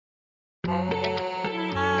You're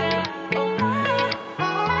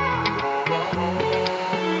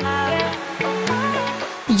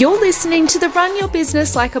listening to the Run Your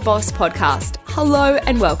Business Like a Boss podcast. Hello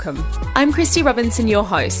and welcome. I'm Christy Robinson, your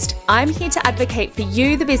host. I'm here to advocate for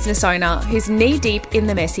you, the business owner, who's knee-deep in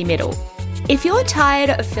the messy middle. If you're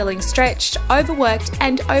tired of feeling stretched, overworked,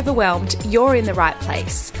 and overwhelmed, you're in the right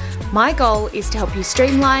place. My goal is to help you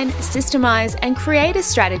streamline, systemize, and create a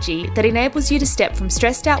strategy that enables you to step from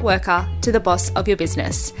stressed out worker to the boss of your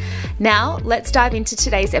business. Now, let's dive into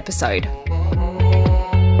today's episode.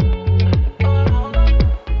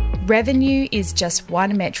 Revenue is just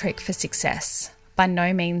one metric for success, by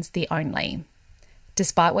no means the only,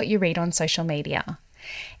 despite what you read on social media.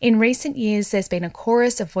 In recent years, there's been a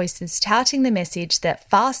chorus of voices touting the message that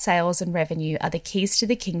fast sales and revenue are the keys to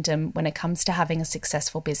the kingdom when it comes to having a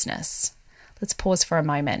successful business. Let's pause for a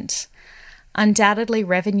moment. Undoubtedly,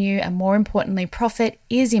 revenue and more importantly, profit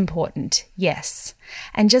is important, yes.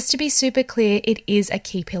 And just to be super clear, it is a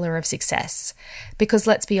key pillar of success. Because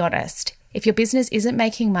let's be honest, if your business isn't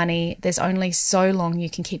making money, there's only so long you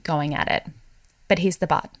can keep going at it. But here's the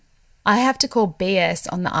but. I have to call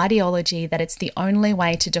BS on the ideology that it's the only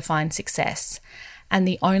way to define success and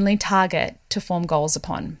the only target to form goals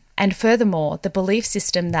upon. And furthermore, the belief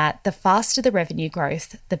system that the faster the revenue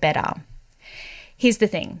growth, the better. Here's the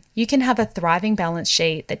thing. You can have a thriving balance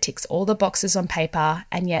sheet that ticks all the boxes on paper,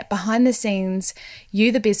 and yet behind the scenes,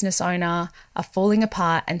 you, the business owner, are falling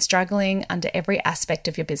apart and struggling under every aspect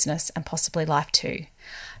of your business and possibly life too.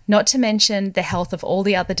 Not to mention the health of all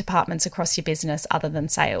the other departments across your business other than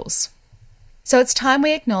sales. So it's time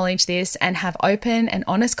we acknowledge this and have open and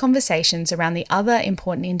honest conversations around the other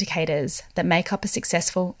important indicators that make up a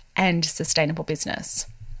successful and sustainable business.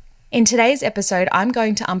 In today's episode, I'm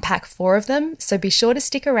going to unpack 4 of them, so be sure to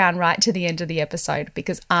stick around right to the end of the episode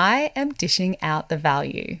because I am dishing out the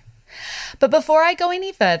value. But before I go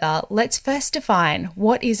any further, let's first define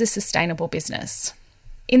what is a sustainable business.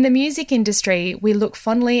 In the music industry, we look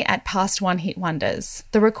fondly at past one-hit wonders,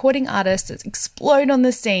 the recording artists that explode on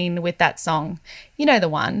the scene with that song. You know the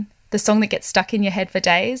one, the song that gets stuck in your head for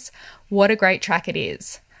days. What a great track it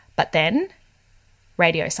is. But then,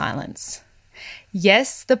 radio silence.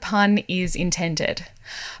 Yes, the pun is intended.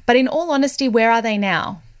 But in all honesty, where are they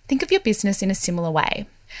now? Think of your business in a similar way.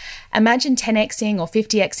 Imagine 10xing or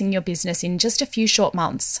 50xing your business in just a few short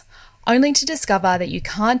months, only to discover that you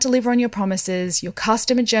can't deliver on your promises, your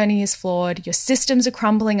customer journey is flawed, your systems are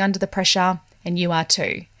crumbling under the pressure, and you are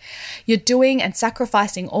too. You're doing and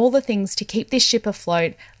sacrificing all the things to keep this ship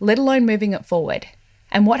afloat, let alone moving it forward.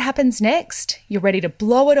 And what happens next? You're ready to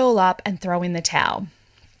blow it all up and throw in the towel.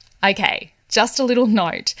 Okay. Just a little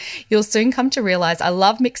note, you'll soon come to realize I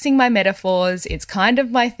love mixing my metaphors. It's kind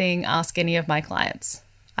of my thing, ask any of my clients.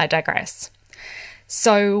 I digress.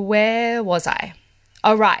 So where was I?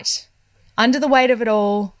 Oh, right. Under the weight of it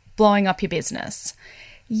all, blowing up your business.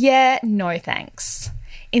 Yeah, no thanks.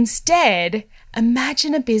 Instead,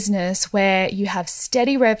 imagine a business where you have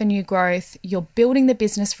steady revenue growth, you're building the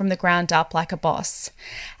business from the ground up like a boss.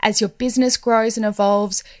 As your business grows and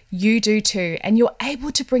evolves, you do too, and you're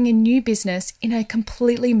able to bring in new business in a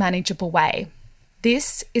completely manageable way.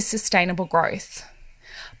 This is sustainable growth,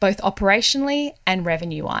 both operationally and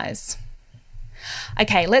revenue-wise.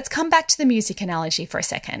 Okay, let's come back to the music analogy for a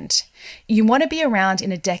second. You want to be around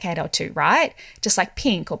in a decade or two, right? Just like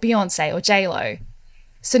Pink or Beyonce or J-Lo.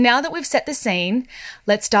 So now that we've set the scene,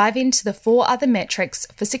 let's dive into the 4 other metrics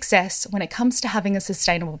for success when it comes to having a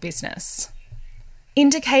sustainable business.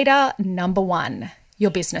 Indicator number 1,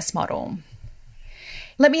 your business model.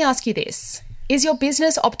 Let me ask you this. Is your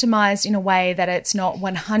business optimized in a way that it's not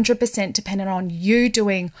 100% dependent on you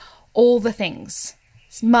doing all the things?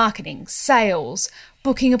 Marketing, sales,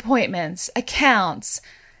 booking appointments, accounts,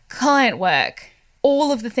 client work,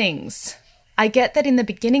 all of the things. I get that in the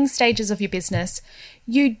beginning stages of your business,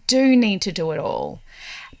 you do need to do it all.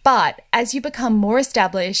 But as you become more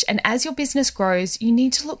established and as your business grows, you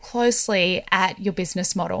need to look closely at your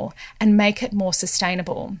business model and make it more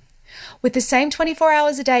sustainable. With the same 24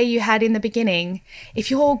 hours a day you had in the beginning,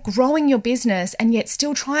 if you're growing your business and yet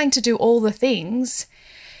still trying to do all the things,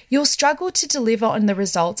 you'll struggle to deliver on the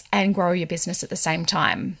results and grow your business at the same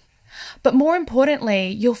time. But more importantly,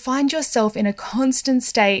 you'll find yourself in a constant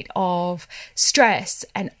state of stress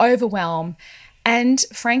and overwhelm and,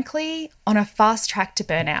 frankly, on a fast track to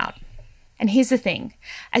burnout. And here's the thing,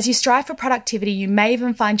 as you strive for productivity, you may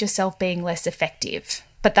even find yourself being less effective,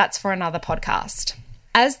 but that's for another podcast.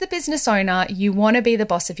 As the business owner, you want to be the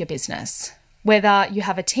boss of your business, whether you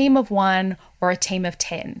have a team of 1 or a team of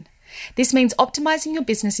 10. This means optimizing your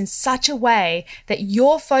business in such a way that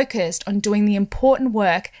you're focused on doing the important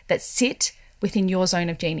work that sit within your zone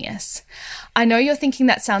of genius. I know you're thinking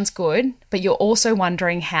that sounds good, but you're also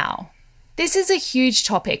wondering how. This is a huge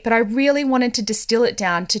topic, but I really wanted to distill it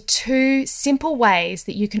down to 2 simple ways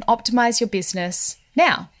that you can optimize your business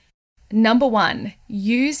now. Number 1,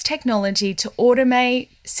 use technology to automate,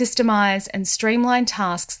 systemize, and streamline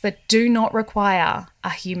tasks that do not require a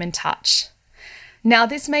human touch. Now,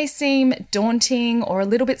 this may seem daunting or a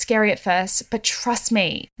little bit scary at first, but trust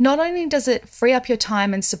me, not only does it free up your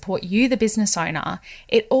time and support you, the business owner,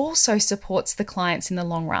 it also supports the clients in the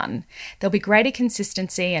long run. There'll be greater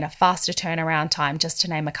consistency and a faster turnaround time, just to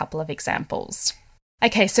name a couple of examples.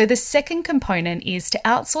 Okay, so the second component is to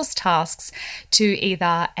outsource tasks to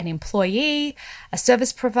either an employee, a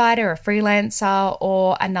service provider, a freelancer,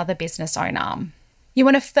 or another business owner. You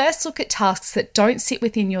want to first look at tasks that don't sit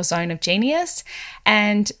within your zone of genius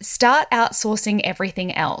and start outsourcing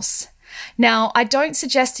everything else. Now, I don't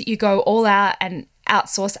suggest that you go all out and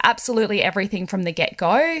outsource absolutely everything from the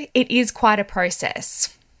get-go. It is quite a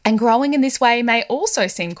process. And growing in this way may also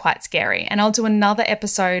seem quite scary. And I'll do another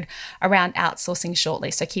episode around outsourcing shortly,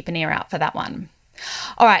 so keep an ear out for that one.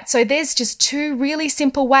 All right, so there's just 2 really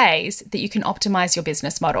simple ways that you can optimize your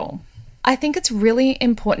business model. I think it's really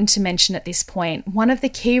important to mention at this point, one of the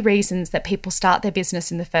key reasons that people start their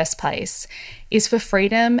business in the first place is for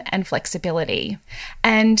freedom and flexibility.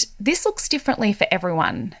 And this looks differently for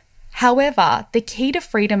everyone. However, the key to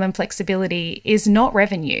freedom and flexibility is not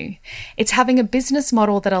revenue. It's having a business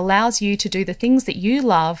model that allows you to do the things that you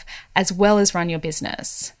love as well as run your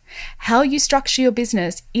business. How you structure your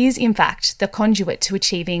business is, in fact, the conduit to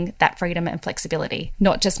achieving that freedom and flexibility,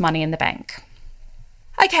 not just money in the bank.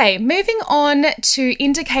 Okay, moving on to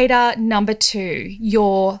indicator number 2,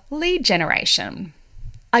 your lead generation.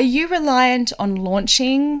 Are you reliant on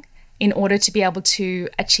launching in order to be able to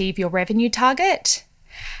achieve your revenue target?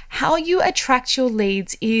 How you attract your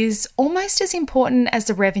leads is almost as important as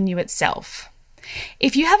the revenue itself.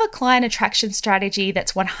 If you have a client attraction strategy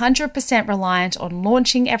that's 100% reliant on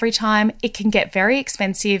launching every time, it can get very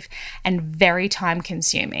expensive and very time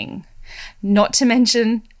consuming. Not to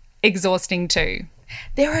mention exhausting too.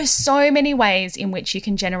 There are so many ways in which you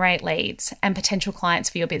can generate leads and potential clients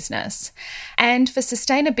for your business. And for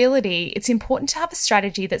sustainability, it's important to have a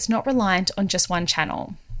strategy that's not reliant on just one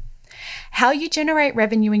channel. How you generate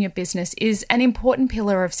revenue in your business is an important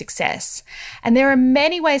pillar of success. And there are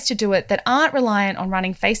many ways to do it that aren't reliant on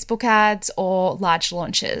running Facebook ads or large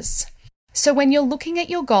launches. So when you're looking at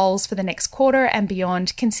your goals for the next quarter and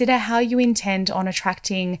beyond, consider how you intend on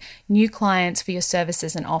attracting new clients for your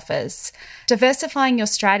services and offers. Diversifying your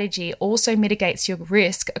strategy also mitigates your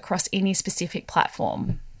risk across any specific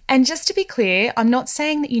platform. And just to be clear, I'm not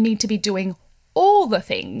saying that you need to be doing all the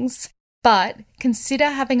things, but consider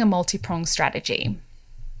having a multi-pronged strategy.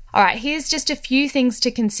 All right, here's just a few things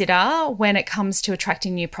to consider when it comes to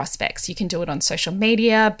attracting new prospects. You can do it on social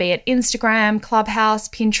media, be it Instagram, Clubhouse,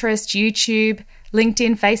 Pinterest, YouTube,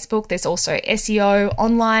 LinkedIn, Facebook. There's also SEO,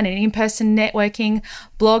 online and in-person networking,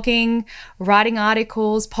 blogging, writing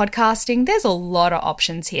articles, podcasting. There's a lot of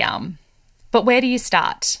options here. But where do you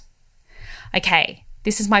start? Okay,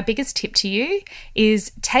 this is my biggest tip to you,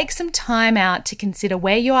 is take some time out to consider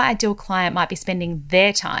where your ideal client might be spending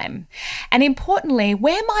their time. And importantly,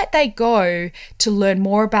 where might they go to learn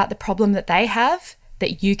more about the problem that they have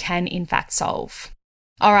that you can in fact solve.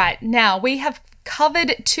 All right, now we have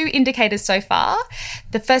covered 2 indicators so far.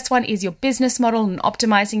 The first one is your business model and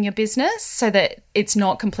optimizing your business so that it's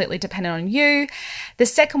not completely dependent on you. The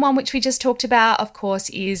second one, which we just talked about, of course,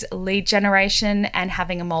 is lead generation and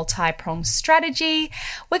having a multi-pronged strategy.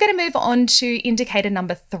 We're going to move on to indicator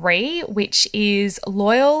number 3, which is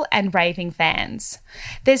loyal and raving fans.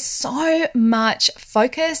 There's so much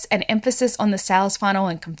focus and emphasis on the sales funnel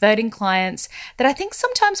and converting clients that I think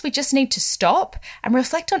sometimes we just need to stop and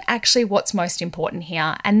reflect on actually what's most important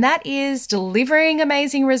here, and that is delivering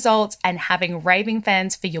amazing results and having raving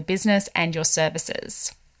fans for your business and your services.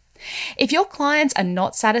 If your clients are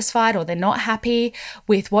not satisfied or they're not happy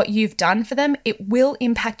with what you've done for them, it will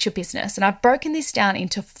impact your business. And I've broken this down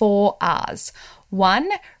into 4 R's. 1,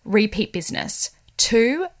 repeat business.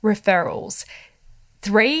 2, referrals.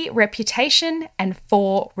 3, reputation. And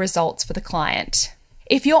 4, results for the client.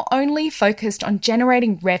 If you're only focused on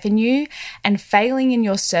generating revenue and failing in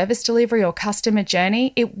your service delivery or customer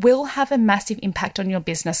journey, it will have a massive impact on your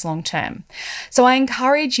business long term. So I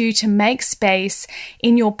encourage you to make space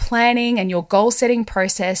in your planning and your goal setting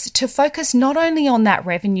process to focus not only on that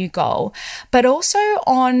revenue goal, but also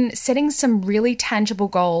on setting some really tangible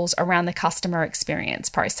goals around the customer experience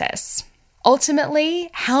process. Ultimately,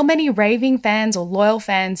 how many raving fans or loyal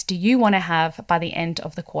fans do you want to have by the end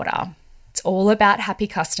of the quarter? It's all about happy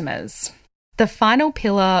customers. The final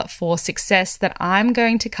pillar for success that I'm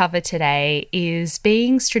going to cover today is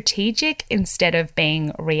being strategic instead of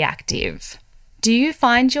being reactive. Do you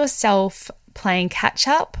find yourself playing catch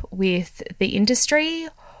up with the industry,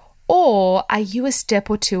 or are you a step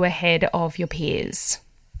or two ahead of your peers?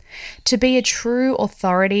 To be a true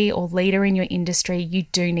authority or leader in your industry, you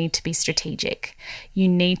do need to be strategic. You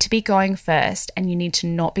need to be going first, and you need to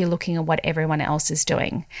not be looking at what everyone else is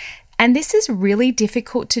doing. And this is really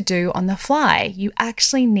difficult to do on the fly. You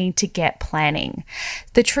actually need to get planning.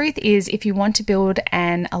 The truth is, if you want to build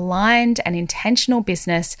an aligned and intentional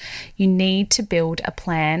business, you need to build a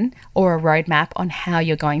plan or a roadmap on how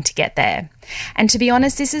you're going to get there. And to be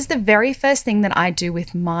honest, this is the very first thing that I do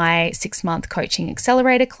with my 6-month coaching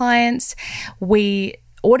accelerator clients. We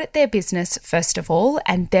audit their business first of all,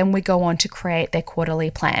 and then we go on to create their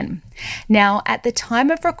quarterly plan. Now, at the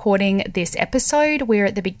time of recording this episode, we're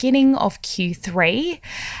at the beginning of Q3,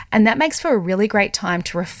 and that makes for a really great time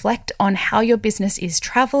to reflect on how your business is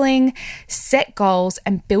traveling, set goals,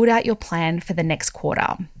 and build out your plan for the next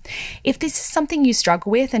quarter. If this is something you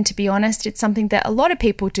struggle with, and to be honest, it's something that a lot of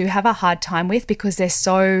people do have a hard time with because they're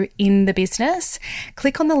so in the business,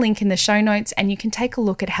 click on the link in the show notes and you can take a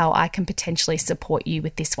look at how I can potentially support you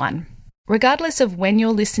with this one. Regardless of when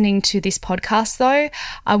you're listening to this podcast though,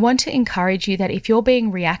 I want to encourage you that if you're being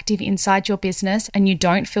reactive inside your business and you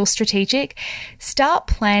don't feel strategic, start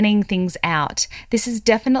planning things out. This is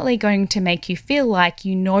definitely going to make you feel like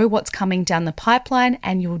you know what's coming down the pipeline,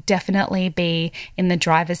 and you'll definitely be in the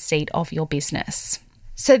driver's seat of your business.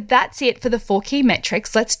 So that's it for the 4 key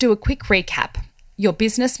metrics. Let's do a quick recap. Your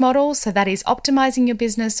business model, so that is optimizing your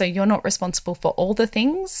business so you're not responsible for all the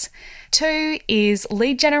things. 2 is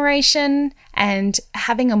lead generation and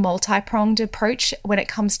having a multi-pronged approach when it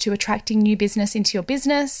comes to attracting new business into your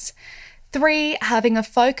business. 3, having a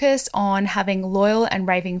focus on having loyal and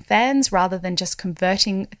raving fans rather than just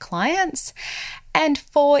converting clients. And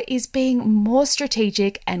 4 is being more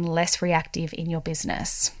strategic and less reactive in your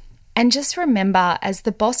business. And just remember, as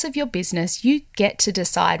the boss of your business, you get to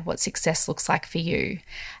decide what success looks like for you.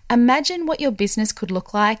 Imagine what your business could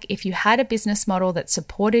look like if you had a business model that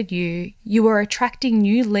supported you, you were attracting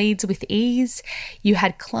new leads with ease, you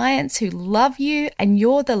had clients who love you, and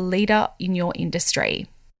you're the leader in your industry.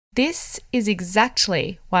 This is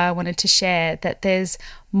exactly why I wanted to share that there's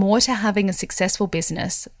more to having a successful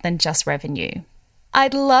business than just revenue.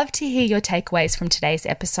 I'd love to hear your takeaways from today's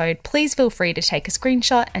episode. Please feel free to take a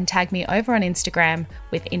screenshot and tag me over on Instagram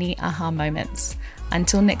with any aha moments.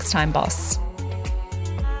 Until next time, boss.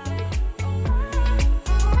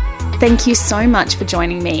 Thank you so much for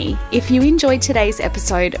joining me. If you enjoyed today's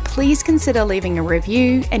episode, please consider leaving a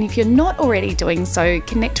review. And if you're not already doing so,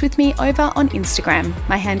 connect with me over on Instagram.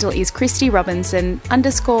 My handle is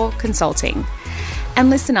Christy_Robinson_consulting. And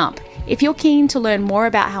listen up. If you're keen to learn more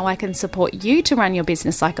about how I can support you to run your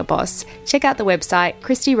business like a boss, check out the website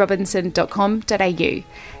christyrobinson.com.au.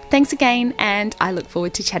 Thanks again, and I look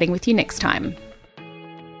forward to chatting with you next time.